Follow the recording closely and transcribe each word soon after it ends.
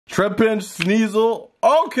Trapinch, Sneasel.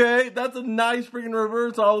 Okay, that's a nice freaking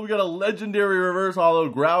reverse hollow. We got a legendary reverse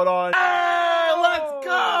hollow, Groudon. Hey, let's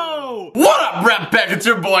go! What up, Rep Pack? It's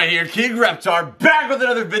your boy here, King Reptar, back with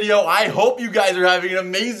another video. I hope you guys are having an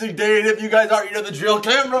amazing day, and if you guys aren't, you know the drill.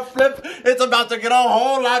 Camera flip, it's about to get a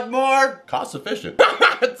whole lot more cost efficient.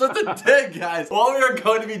 So today, guys, what we are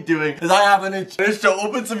going to be doing is I have an itch to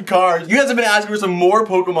open some cards. You guys have been asking for some more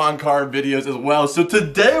Pokemon card videos as well. So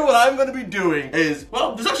today, what I'm going to be doing is,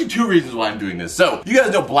 well, there's actually two reasons why I'm doing this. So, you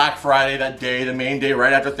guys know Black Friday, that day, the main day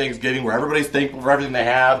right after Thanksgiving, where everybody's thankful for everything they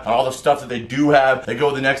have, and all the stuff that they do have. They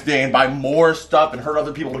go the next day and buy more stuff and hurt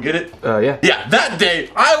other people to get it. Yeah. Yeah, that day,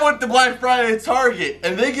 I went to Black Friday at Target,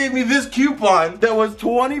 and they gave me this coupon that was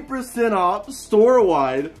 20% off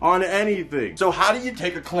store-wide on anything. So how do you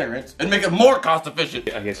take a clearance and make it more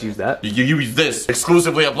cost-efficient? I guess use that. You use this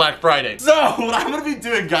exclusively at Black Friday. So what I'm gonna be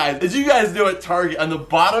doing, guys, is you guys know at Target, on the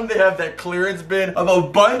bottom, they have that clearance bin of a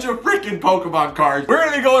bunch of freaking Pokemon cards. We're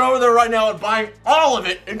gonna be going over there right now and buying all of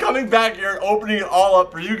it and coming back here and opening it all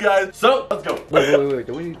up for you guys. So let's go. Wait.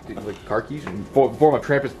 Do we need like car keys and form of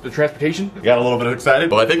transportation? You got a little bit excited,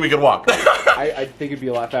 but I think we can walk. I think it'd be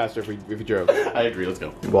a lot faster if we drove. I agree. Let's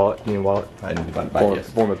go. Wallet? You need a wallet? I need to buy yes.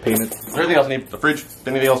 Form of payment. Is there anything else I need? The fridge?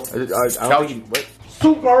 Anything else? I don't think, what?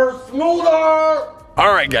 Super smoother!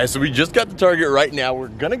 Alright guys, so we just got to Target right now. We're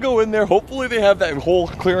gonna go in there. Hopefully they have that whole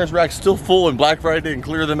clearance rack still full in Black Friday and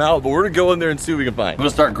clear them out. But we're gonna go in there and see what we can find. I'm gonna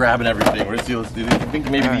start grabbing everything. We're gonna see, let's do this. I think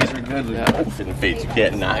maybe these are good. Yeah. Oh, hidden fates. You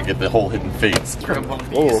can't not get the whole hidden fates. Let's grab one of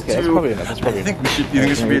these. Oh, okay. That's probably enough. That's probably I think we should, you think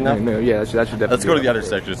this should be enough? No, yeah, that should definitely. Let's go to the other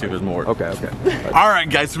section to see if there's more. Okay. Alright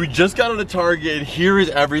guys, so we just got into Target and here is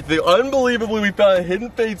everything. Unbelievably, we found a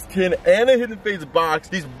Hidden Fates tin and a Hidden Fates box.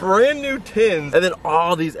 These brand new tins and then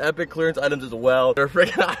all these epic clearance items as well. They're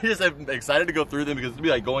freaking, I'm excited to go through them because it's gonna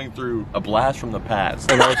be like going through a blast from the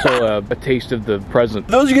past. And also a taste of the present.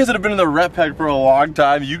 Those of you guys that have been in the Rep Pack for a long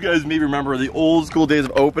time, you guys may remember the old school days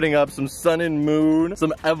of opening up some Sun and Moon,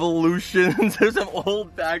 some Evolutions. There's some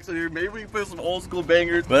old packs in here. Maybe we can put some old school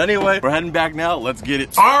bangers. But anyway, we're heading back now. Let's get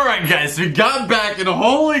it. All right, guys, so we got back and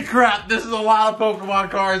holy crap, this is a lot of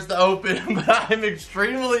Pokemon cards to open. But I'm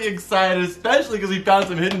extremely excited, especially because we found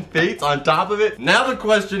some Hidden Fates on top of it. Now the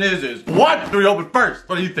question is what do we open first?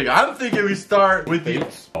 What do you think? I'm thinking we start with the...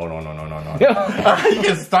 Oh, no. You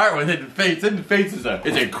can start with Hidden Fates. Hidden Fates is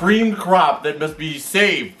a cream crop that must be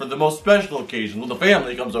saved for the most special occasion when the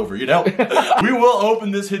family comes over, you know? We will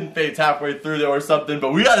open this Hidden Fates halfway through there or something,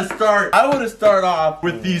 but we gotta start. I want to start off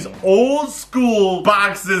with these old school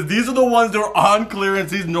boxes. These are the ones that were on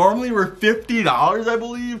clearance. These normally were $50, I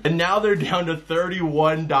believe, and now they're down to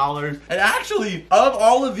 $31. And actually, of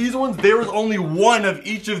all of these ones, there was only one of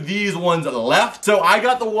each of these ones left. So I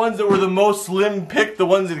got the ones that were the most slim picked, the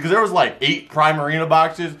ones that, because there was like 8 Primarina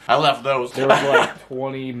boxes. I left those. There was like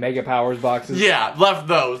 20 Mega Powers boxes. Yeah, left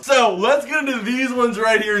those. So let's get into these ones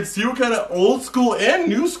right here and see what kind of old school and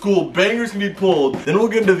new school bangers can be pulled. Then we'll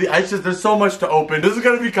get into the, there's so much to open. This is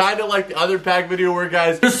gonna be kind of like the other pack video where,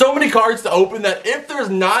 guys, there's so many cards to open that if there's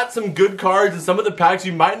not some good cards in some of the packs,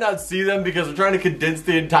 you might not see them because we're trying to condense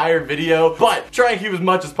the entire video, but try and keep as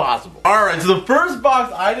much as possible. All right, so the first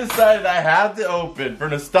box I decided I had to open for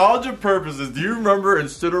nostalgia purposes. Do you remember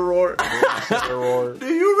Incineroar? Do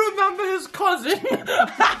you remember his cousin?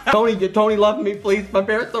 Tony love me, please. My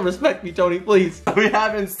parents don't respect me, Tony, please. We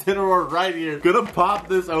have Incineroar right here. Gonna pop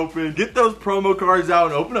this open, get those promo cards out,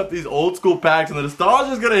 and open up these old school packs. And the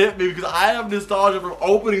nostalgia is gonna hit me because I have nostalgia from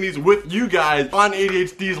opening these with you guys on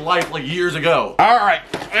ADHD's life like years ago. All right,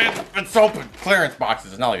 it's open. Clearance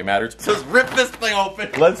boxes. It's not like it matters. Just rip this thing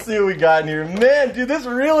open. Let's see what we got in here. Man, dude, this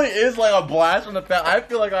really is like a blast from the past. I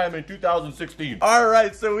feel like I am in 2016. All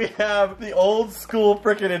right, so we have the old school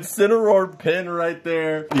freaking Incineroar pin right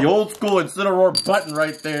there. The old school Incineroar button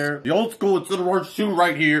right there. The old school Incineroar shoe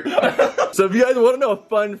right here. So if you guys want to know a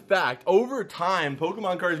fun fact, over time,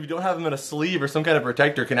 Pokemon cards, if you don't have them in a sleeve or some kind of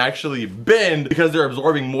protector, can actually bend because they're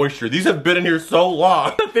absorbing moisture. These have been in here so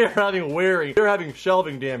long that they're having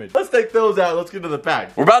shelving damage. Let's take those out. Let's get to the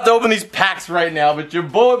pack. We're about to open these packs right now, but your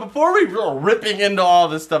boy, before we go ripping into all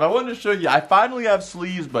this stuff, I wanted to show you, I finally have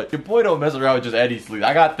sleeves, but your boy don't mess around with just any sleeves.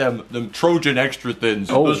 I got them Trojan extra thins.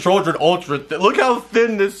 Oh. Those Trojan ultra thin. Look how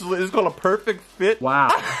thin this is. It's called a perfect fit. Wow.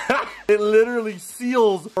 It literally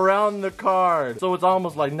seals around the card, so it's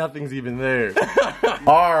almost like nothing's even there.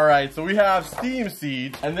 All right, so we have Steam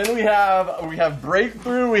Seeds, and then we have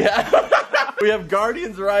Breakthrough. We have We have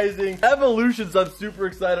Guardians Rising, Evolutions. I'm super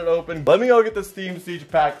excited to open. Let me go get the Steam Siege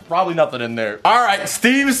pack. Probably nothing in there. All right,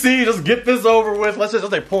 Steam Siege. Let's get this over with. Let's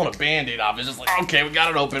just like pulling a Band-Aid off. It's just like, okay, we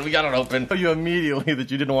got it open. We got it open. Tell you immediately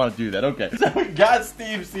that you didn't want to do that. Okay, so we got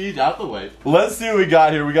Steam Siege out the way. Let's see what we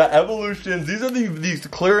got here. We got Evolutions. These are these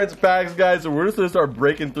clearance packs, guys. So we're just gonna start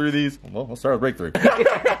breaking through these. Well, we'll start with breakthrough.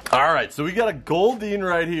 All right, so we got a Goldeen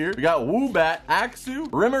right here. We got Woobat, Axu,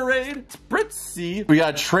 Remoraid, Spritzee. We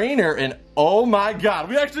got Trainer, and oh my God,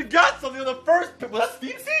 we actually got something on the first. Was that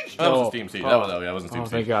Steam Siege? That was a Steam Siege. That wasn't Steam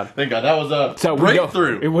Siege. Thank God. Thank God. That was a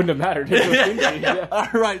breakthrough. It wouldn't have mattered. It was Steam Siege, yeah.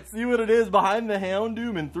 All right, see what it is behind the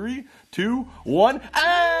Houndoom in 3, 2, 1.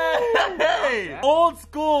 Hey! Old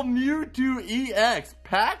school Mewtwo EX.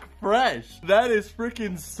 Pack fresh. That is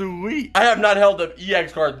freaking sweet. I have not held up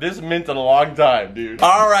EX card this mint in a long time, dude.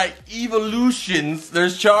 All right, Evolutions.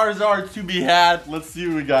 There's Charizard to be had. Let's see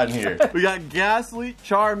what we got in here. We got Ghastly,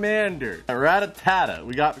 Charmander, Rattata.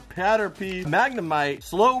 We got Caterpie, Magnemite,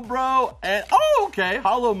 Slowbro, and oh, okay,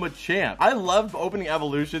 Hollow Machamp. I love opening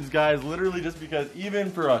Evolutions, guys, literally just because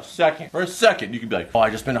even for a second, you can be like, oh, I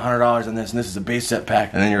just spent $100 on this, and this is a base set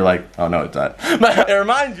pack. And then you're like, oh, no, it's not. But it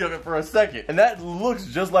reminds you of it for a second. And that looks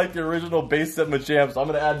just like the original base set Machamp, so I'm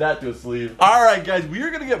gonna add that to a sleeve. All right, guys, we are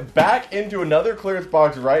gonna get back into another clearance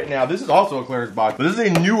box right now. This is also a clearance box, but this is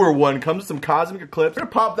a newer one. Comes with some Cosmic Eclipse. We're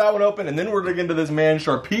gonna pop that one open, and then we're gonna get into this man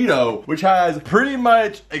Sharpedo, which has pretty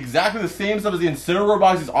much exactly the same stuff as the Incineroar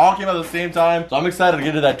boxes. All came out at the same time, so I'm excited to get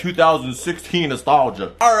into that 2016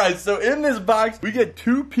 nostalgia. All right, so in this box, we get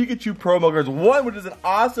 2 Pikachu promo cards. One, which is an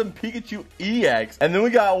awesome Pikachu EX, and then we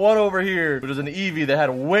got one over here, which is an Eevee that had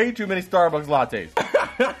way too many Starbucks lattes.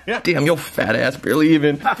 Damn, your fat ass barely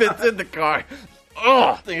even fits in the car.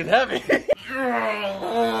 Oh, this thing is heavy.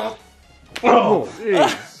 Oh,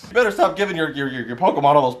 jeez. You better stop giving your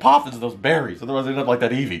Pokemon all those poffins and those berries, otherwise they end up like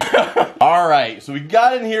that Eevee. All right, so we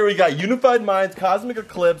got in here, we got Unified Minds, Cosmic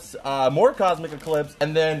Eclipse, more Cosmic Eclipse,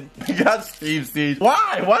 and then we got Steam Siege.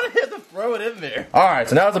 Why? Why did you have to throw it in there? All right,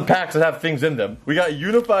 so now some packs that have things in them. We got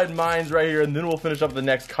Unified Minds right here, and then we'll finish up the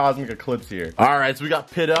next Cosmic Eclipse here. All right, so we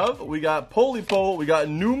got Pidove, we got Polipo, we got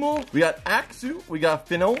Numel, we got Axu, we got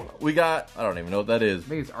Finon, we got, I don't even know what that is. I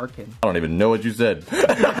think it's Arkin. I don't even know what you said.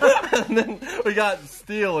 And then we got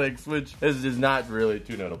Steelix, which is just not really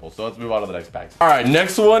too notable. So let's move on to the next pack. All right,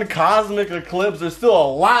 next one, Cosmic Eclipse. There's still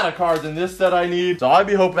a lot of cards in this set I need. So I'm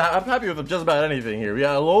happy with just about anything here. We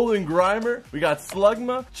got Alolan Grimer, we got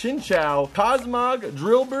Slugma, Chinchou, Cosmog,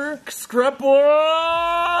 Drillbur, Scrapple,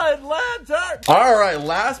 and Lantern. All right,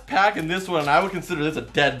 last pack in this one, and I would consider this a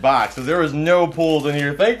dead box because there was no pulls in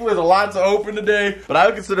here. Thankfully, there's a lot to open today, but I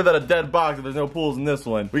would consider that a dead box if there's no pulls in this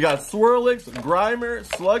one. We got Swirlix, Grimer,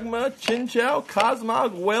 Slugma, Chinchou,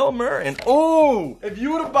 Cosmog, Whelmer, and oh, if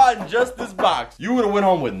you would have bought just this box, you would have went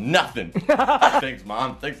home with nothing. Thanks,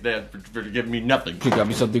 Mom. Thanks, Dad, for giving me nothing. You got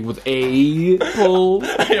me something with a pull.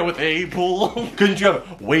 Yeah, with a pull. Couldn't you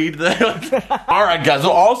have weighed that? All right, guys.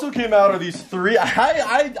 So also came out are these 3.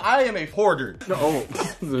 I am a hoarder. Oh,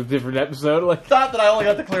 this is a different episode. Like, thought that I only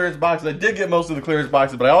got the clearance boxes. I did get most of the clearance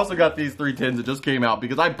boxes, but I also got these 3 tins that just came out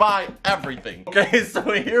because I buy everything. Okay, so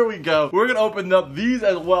here we go. We're gonna open up these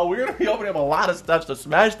as well. We're gonna be opening up a lot of stuff, so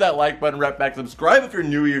smash that like button right back. Subscribe if you're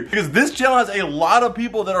new here, because this channel has a lot of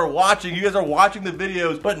people that are watching. You guys are watching the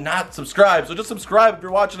videos, but not subscribed. So just subscribe if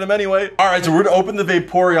you're watching them anyway. All right, so we're gonna open the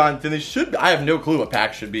Vaporeon tin. They should, I have no clue what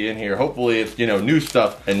pack should be in here. Hopefully it's, you know, new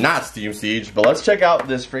stuff and not Steam Siege. But let's check out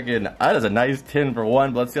this freaking, that is a nice tin for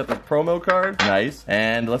one. But let's get the promo card. Nice.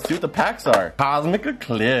 And let's see what the packs are. Cosmic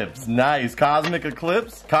Eclipse. Nice. Cosmic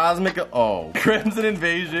Eclipse. Oh. Crimson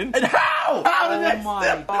Invasion. And how? How did this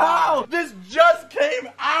how? This just came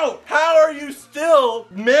out. How are you still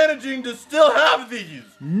managing to still have these?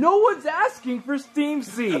 no one's asking for Steam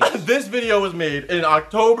Siege. This video was made in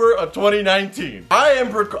October of 2019. I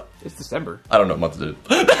am It's December. I don't know what month it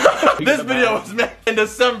is. This video was made in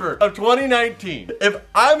December of 2019. If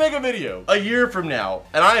I make a video a year from now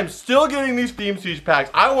and I am still getting these Steam Siege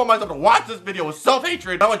packs, I want myself to watch this video with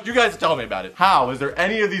self-hatred. I want you guys to tell me about it. How is there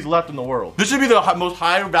any of these left in the world? This should be the most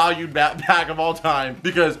high-valued pack of all time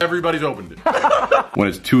because everybody's opened it. When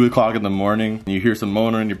it's 2 o'clock in the morning and you hear some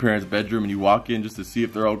moaning in your parents' bedroom and you walk in just to see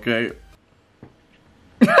if they're okay.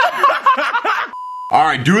 All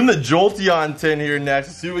right, doing the Jolteon tin here next.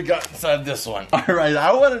 Let's see what we got inside this one. All right,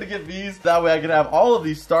 I wanted to get these. That way I could have all of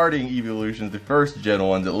these starting evolutions, the first gen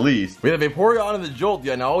ones at least. We have a Vaporeon and the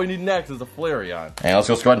Jolteon. Now all we need next is a Flareon. And let's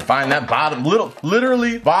go ahead and find that bottom,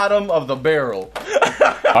 literally bottom of the barrel.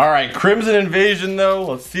 All right, Crimson Invasion though.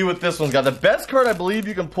 Let's see what this one's got. The best card I believe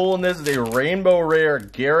you can pull in this is a Rainbow Rare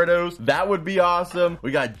Gyarados. That would be awesome.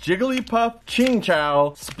 We got Jigglypuff, Ching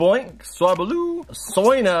Chao, Spoink, Swablu,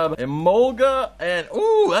 Soinub, Emolga, and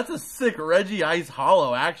ooh, that's a sick Regice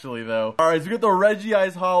Hollow actually though. All right, so we get the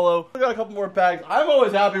Regice Hollow. We got a couple more packs. I'm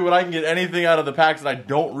always happy when I can get anything out of the packs that I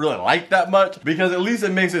don't really like that much because at least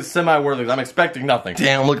it makes it semi-worthy. I'm expecting nothing.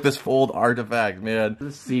 Damn, look at this old artifact, man.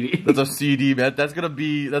 This CD. That's a CD, man. That's gonna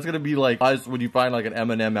be like us when you find like an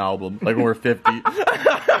Eminem album, like when we're 50.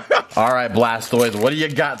 All right, Blastoise, what do you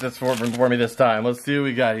got this for me this time? Let's see what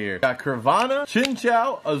we got here. Got Curvana,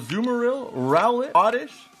 Chinchou, Azumarill, Rowlet,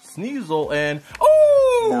 Oddish, Sneasel, and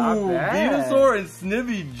Venusaur and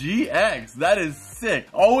Snivy GX. That is sick.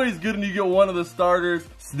 Always good when you get one of the starters.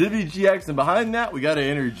 Snivy GX, and behind that, we got an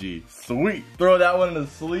Energy. Sweet. Throw that one in the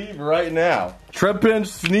sleeve right now. Trapinch,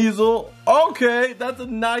 Sneasel. Okay, that's a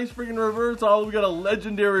nice freaking reverse holo. We got a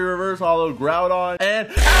legendary reverse holo, Groudon, and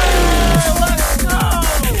let's go!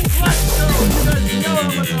 Let's go! You guys know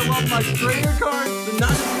how much I love my trainer cards. So not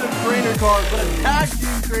just a trainer card, but a tag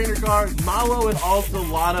team trainer card. Malo and also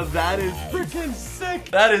Lana. That is freaking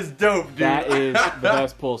sick. That is dope, dude. That is the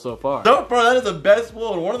best pull so far. So far, that is the best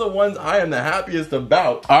pull and one of the ones I am the happiest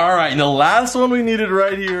about. All right, and the last one we needed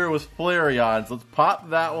right here was Flareon. So let's pop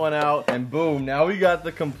that one out, and boom, now we got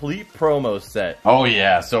the complete promo set. Oh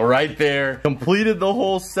yeah, so right there, completed the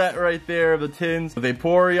whole set right there of the tins with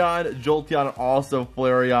Vaporeon, Jolteon, and also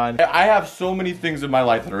Flareon. I have so many things in my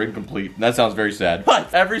life that are incomplete, and that sounds very sad.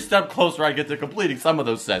 But every step closer I get to completing some of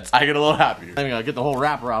those sets, I get a little happier. I'm gonna get the whole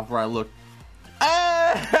wrapper off where I look.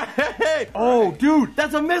 Hey! Oh, dude,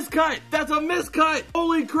 that's a miscut! That's a miscut!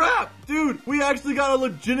 Holy crap! Dude, we actually got a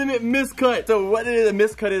legitimate miscut. So what a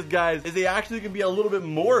miscut is, guys, is they actually can be a little bit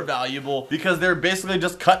more valuable because they're basically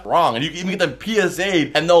just cut wrong. And you can even get them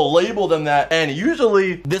PSA'd and they'll label them that. And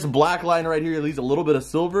usually this black line right here leaves a little bit of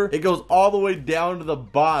silver. It goes all the way down to the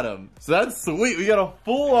bottom. So that's sweet. We got a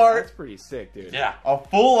full art. That's pretty sick, dude. Yeah, a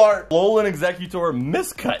full art Alolan Executor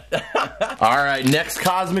miscut. All right, next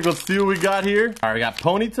Cosmic. Let's see what we got here. All right, we got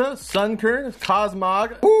Ponyta, Sunkern,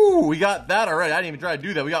 Cosmog. Ooh, we got that already. I didn't even try to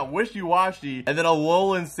do that. We got Wishy-Washy, and then a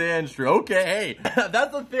Alolan Sandshrew. Okay, hey,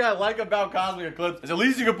 that's the thing I like about Cosmic Eclipse, is at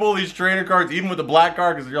least you can pull these trainer cards even with the black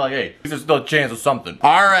card, because you're like, hey, there's still a chance of something.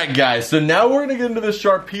 All right, guys, so now we're gonna get into the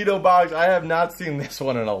Sharpedo box. I have not seen this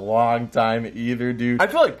one in a long time either, dude. I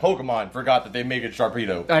feel like Pokemon forgot that they make it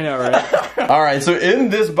Sharpedo. I know, right? All right, so in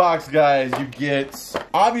this box, guys, you get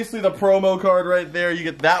obviously the promo card right there. You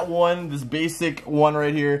get that one, this basic one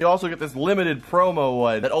right here. You also get this limited promo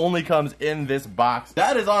one that only comes in this box.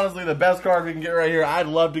 That is honestly the best card we can get right here. I'd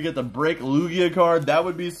love to get the Break Lugia card. That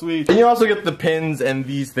would be sweet. And you also get the pins and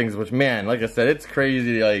these things, which, man, like I said, it's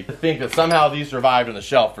crazy like to think that somehow these survived on the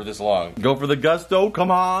shelf for this long. Go for the Gusto.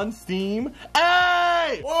 Come on, Steam.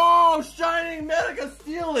 Hey! Whoa, Shining Mega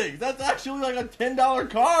Steelix. That's actually like a $10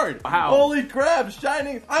 card. Wow. Holy crap,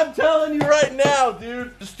 Shining. I'm telling you right now,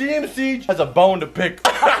 dude. The Steam Siege has a bone to pick.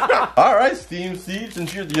 All right, Steam Siege,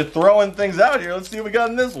 since you're throwing things out here, let's see what we got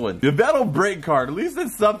in this one. The Battle Break card. At least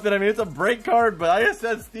it's something. I mean, it's a break card, but like I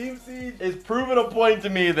said, Steam Siege is proving a point to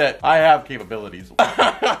me that I have capabilities.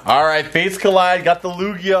 All right, Fates Collide. Got the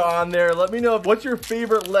Lugia on there. Let me know what's your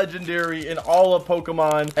favorite legendary in all of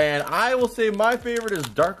Pokemon. And I will say my favorite is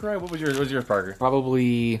Darkrai. What was yours, Parker?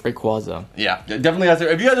 Probably Rayquaza. Yeah, definitely.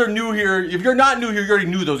 If you guys are new here, if you're not new here, you already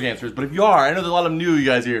knew those answers. But if you are, I know there's a lot of new you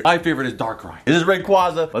guys here. My favorite is Darkrai. This is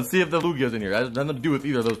Rayquaza. Let's see if the Lugia's in here. That has nothing to do with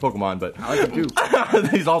either of those Pokemon, but I like him too.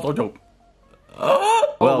 He's also dope.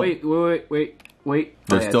 Well, Well, wait.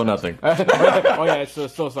 there's still nothing. Oh yeah, it still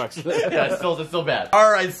sucks. Yeah, it's still bad.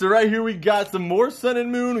 All right, so right here we got some more Sun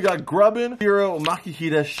and Moon. We got Grubbin, Hero,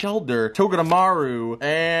 Makihita, Shelder, Togedemaru,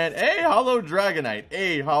 and a Hollow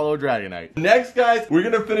Dragonite. Next, guys, we're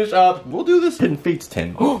gonna finish up. We'll do this Hidden Fates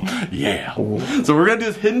 10. Yeah. So we're gonna do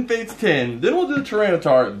this Hidden Fates 10. Then we'll do the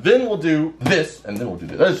Tyranitar. Then we'll do this, and then we'll do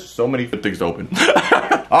this. There's so many good things to open.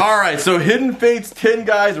 All right, so Hidden Fates 10,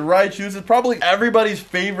 guys. Raichu. This is probably everybody's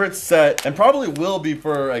favorite set, and probably will be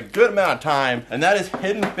for a good amount of time, and that is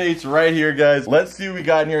Hidden Fates right here, guys. Let's see what we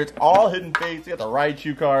got in here. It's all Hidden Fates. You got the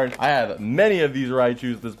Raichu card. I have many of these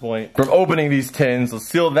Raichus at this point from opening these tins. Let's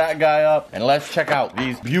seal that guy up, and let's check out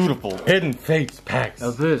these beautiful Hidden Fates packs.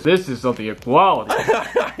 Now this is something of quality.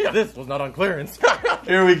 This was not on clearance.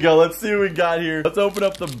 Here we go. Let's see what we got here. Let's open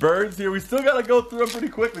up the birds here. We still got to go through them pretty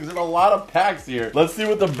quickly. There's a lot of packs here. Let's see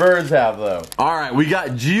what the birds have, though. All right, we got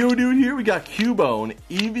Geodude here. We got Cubone,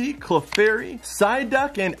 Eevee, Clefairy,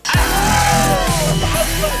 Psyduck, and upside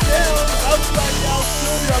down,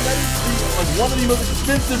 Sylveon. That is the like one of the most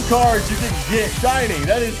expensive cards you can get shining.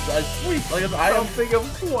 That is sweet. Like I am Something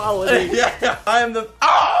of quality. yeah, I am the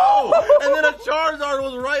oh, and then a Charizard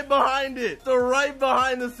was right behind it. So right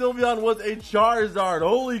behind the Sylveon was a Charizard.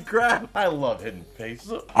 Holy crap! I love Hidden Fates.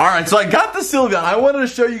 All right, so I got the Sylveon. I wanted to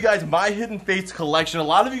show you guys my Hidden Fates collection. A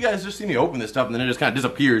lot of you guys just see me open this stuff and then it just kind of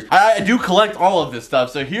disappears. I do collect all of this stuff.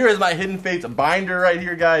 So here is my Hidden Fates binder right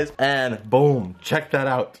here, guys. And boom, check that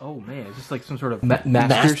out. Oh man, is this like some sort of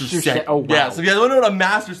master set? Oh wow. Yeah, so if you guys want to know what a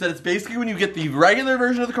master set, it's basically when you get the regular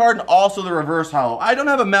version of the card and also the reverse holo. I don't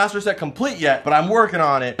have a master set complete yet, but I'm working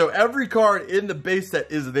on it. So every card in the base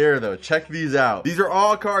set is there though. Check these out. These are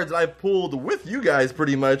all cards that I've pulled with you guys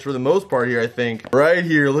pretty much for the most part here, I think. Right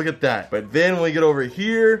here, look at that. But then when we get over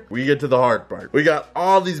here, we get to the hard part. We got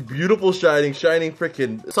all these beautiful shining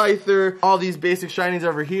freaking Scyther, all these basic shinings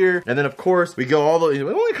over here. And then of course, we go all the,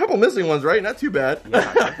 only a couple missing ones, right? Not too bad.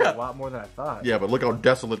 Yeah, that's a lot more than I thought. Yeah, but look how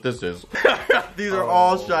desolate this is. These are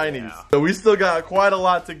all shinies. Yeah. So we still got quite a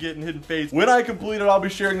lot to get in Hidden Fates. When I complete it, I'll be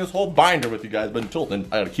sharing this whole binder with you guys. But until then,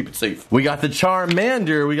 I gotta keep it safe. We got the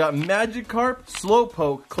Charmander. We got Magikarp,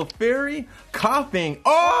 Slowpoke, Clefairy, Coughing.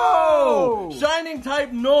 Oh! Shining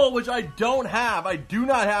type Null, which I don't have. I do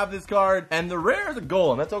not have this card. And the rare is a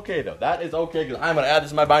Golem. That's okay though. That is okay because I'm gonna add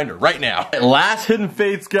this to my binder right now. Last Hidden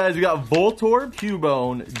Fates, guys. We got Voltorb,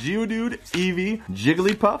 Cubone, Geodude, Eevee,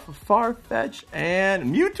 Jigglypuff, Farfetch,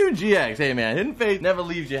 and Mewtwo GX. Hey man, Hidden Fates never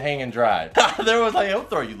leaves you hanging dry. There was like, he'll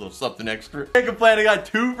throw you a little something extra. Can't complain, I got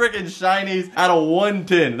 2 freaking shinies out of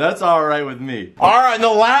 110. That's alright with me. Alright, in the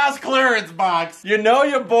last clearance box, you know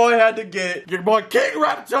your boy had to get, your boy King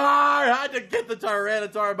Reptar had to get the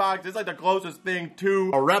Tyranitar box. It's like the closest thing to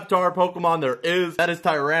a Reptar Pokemon there is. That is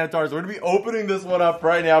Tyranitar. So we're gonna be opening this one up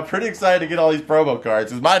right now. Pretty excited to get all these promo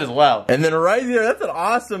cards. Might as well. And then right here, that's an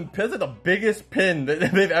awesome pin. That's the biggest pin that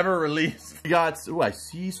they've ever released. We got, oh, I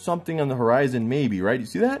see something on the horizon, maybe, right? You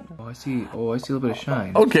see that? Oh, I see a little bit of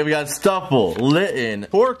shine. Okay, we got Stuffle, Litten,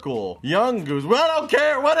 Torkoal, Young Goose. Well, I don't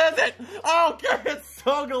care. What is it? I don't care. It's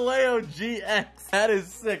Solgaleo GX. That is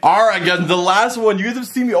sick. All right, guys, the last one. You guys have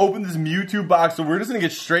seen me open this Mewtwo box, so we're just gonna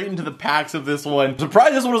get straight into the packs of this one. I'm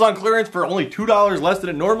surprised this one was on clearance for only $2 less than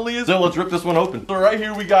it normally is. So let's rip this one open. So right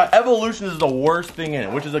here we got Evolution is the worst thing in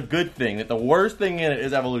it, which is a good thing. That the worst thing in it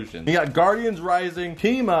is Evolution. You got Guardians Rising,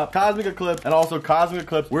 Team Up, Cosmic Eclipse, and also Cosmic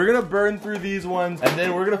Eclipse. We're gonna burn through these ones, and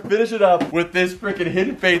then we're gonna finish it up with this freaking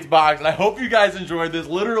Hidden Fates box. And I hope you guys enjoyed this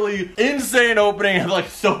literally insane opening of like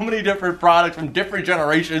so many different products from different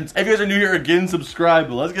generations. If you guys are new here, again, subscribe.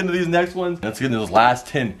 But let's get into these next ones. Let's get into those last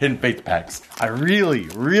 10 Hidden Fates packs. I really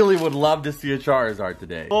would love to see a Charizard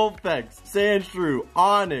today. Vulpix, Sandshrew,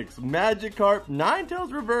 Onix, Magikarp,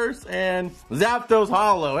 Ninetales Reverse, and Zapdos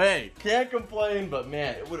Holo. Hey, can't complain, but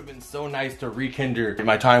man, it would have been so nice to rekindle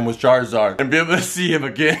my time with Charizard and be able to see him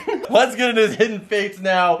again. Let's get into his Hidden Fates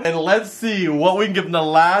now, and let's see what we can give in the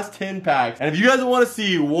last 10 packs. And if you guys want to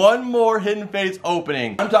see one more Hidden Fates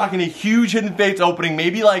opening, I'm talking a huge Hidden Fates opening,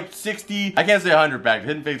 maybe like 60, I can't say 100 packs.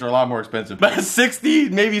 Hidden Fates are a lot more expensive, but 60,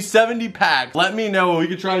 maybe 70 packs. Let me know. We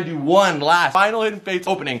could try to do one last final Hidden Fates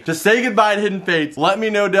opening to say goodbye to Hidden Fates. Let me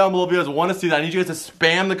know down below if you guys want to see that. I need you guys to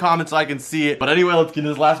spam the comments so I can see it. But anyway, let's get into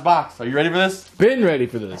this last box. Are you ready for this? Been ready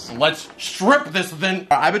for this. Let's strip this then.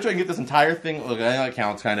 I bet you I can get this entire thing. Look, I know it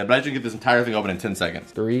counts kind of, but I bet you can get this entire thing open in 10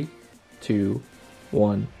 seconds. 3, 2,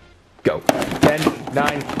 1, go. 10,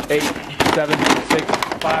 9, 8, 7, 6,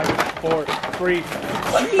 5, 4, 3.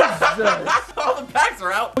 Jesus. All the packs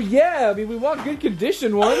are out. Oh, yeah, I mean, we want good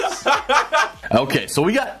condition ones. Okay, so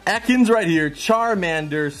we got Ekans right here,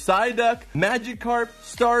 Charmander, Psyduck, Magikarp,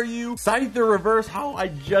 Staryu, Scyther Reverse. How I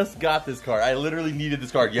just got this card. I literally needed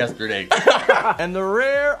this card yesterday. And the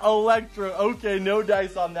rare Electro. Okay, no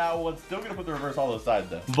dice on that one. Still gonna put the reverse holo aside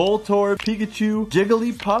though. Voltorb, Pikachu,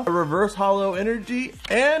 Jigglypuff, a reverse holo energy,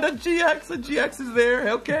 and a GX. A GX is there.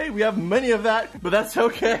 Okay, we have many of that, but that's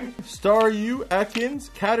okay. Staryu,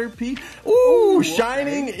 Ekans, Caterpie. Ooh,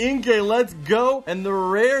 Shining Inkay. Let's go. And the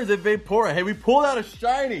rare is a Vaporeon. Hey, we pulled out a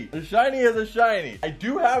shiny. A shiny is a shiny. I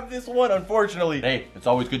do have this one, unfortunately. Hey, it's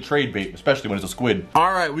always good trade bait, especially when it's a squid.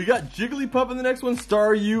 All right, we got Jigglypuff in the next one.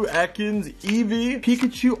 Staryu, Ekans, Eevee,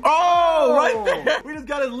 Pikachu. Oh, right there. We just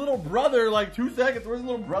got his little brother like 2 seconds. Where's his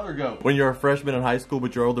little brother go? When you're a freshman in high school,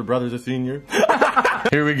 but your older brother's a senior.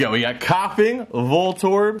 Here we go. We got Coughing,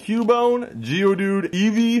 Voltorb, Cubone, Geodude,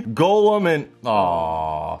 Eevee, Golem, and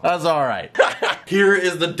aww, that's all right. Here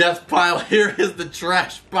is the death pile. Here is the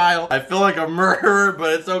trash pile. I feel like a murderer,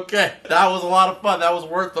 but it's okay. That was a lot of fun. That was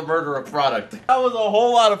worth the murderer product. That was a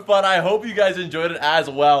whole lot of fun. I hope you guys enjoyed it as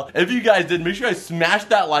well. If you guys did, make sure you guys smash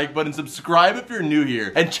that like button, subscribe if you're new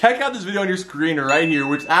here, and check out this video on your screen right here,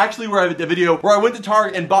 which is actually where I have the video where I went to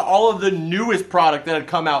Target and bought all of the newest product that had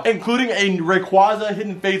come out, including a Rayquaza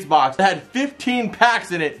hidden face box that had 15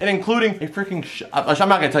 packs in it, and including a freaking I'm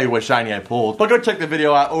not gonna tell you what shiny I pulled, but go check the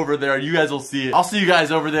video out over there. You guys will see it. I'll see you guys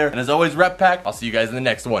over there, and as always, Rep Pack, I'll see you guys in the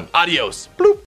next one. Adios. Bloop.